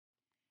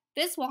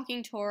This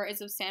walking tour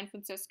is of San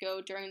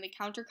Francisco during the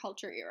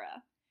counterculture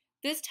era.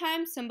 This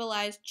time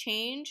symbolized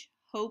change,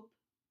 hope,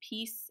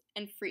 peace,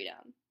 and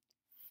freedom.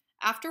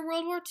 After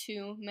World War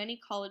II, many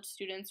college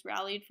students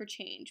rallied for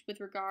change with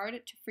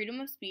regard to freedom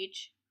of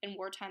speech and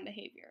wartime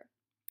behavior.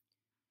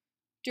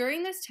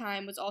 During this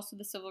time was also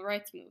the Civil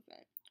Rights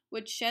Movement,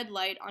 which shed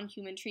light on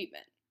human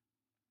treatment.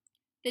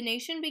 The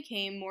nation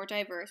became more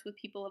diverse with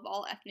people of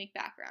all ethnic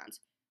backgrounds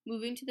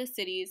moving to the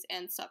cities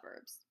and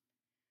suburbs.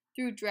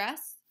 Through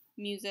dress,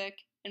 music,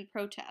 and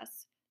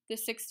protests, the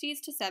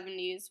 60s to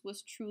 70s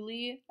was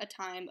truly a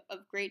time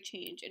of great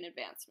change and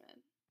advancement.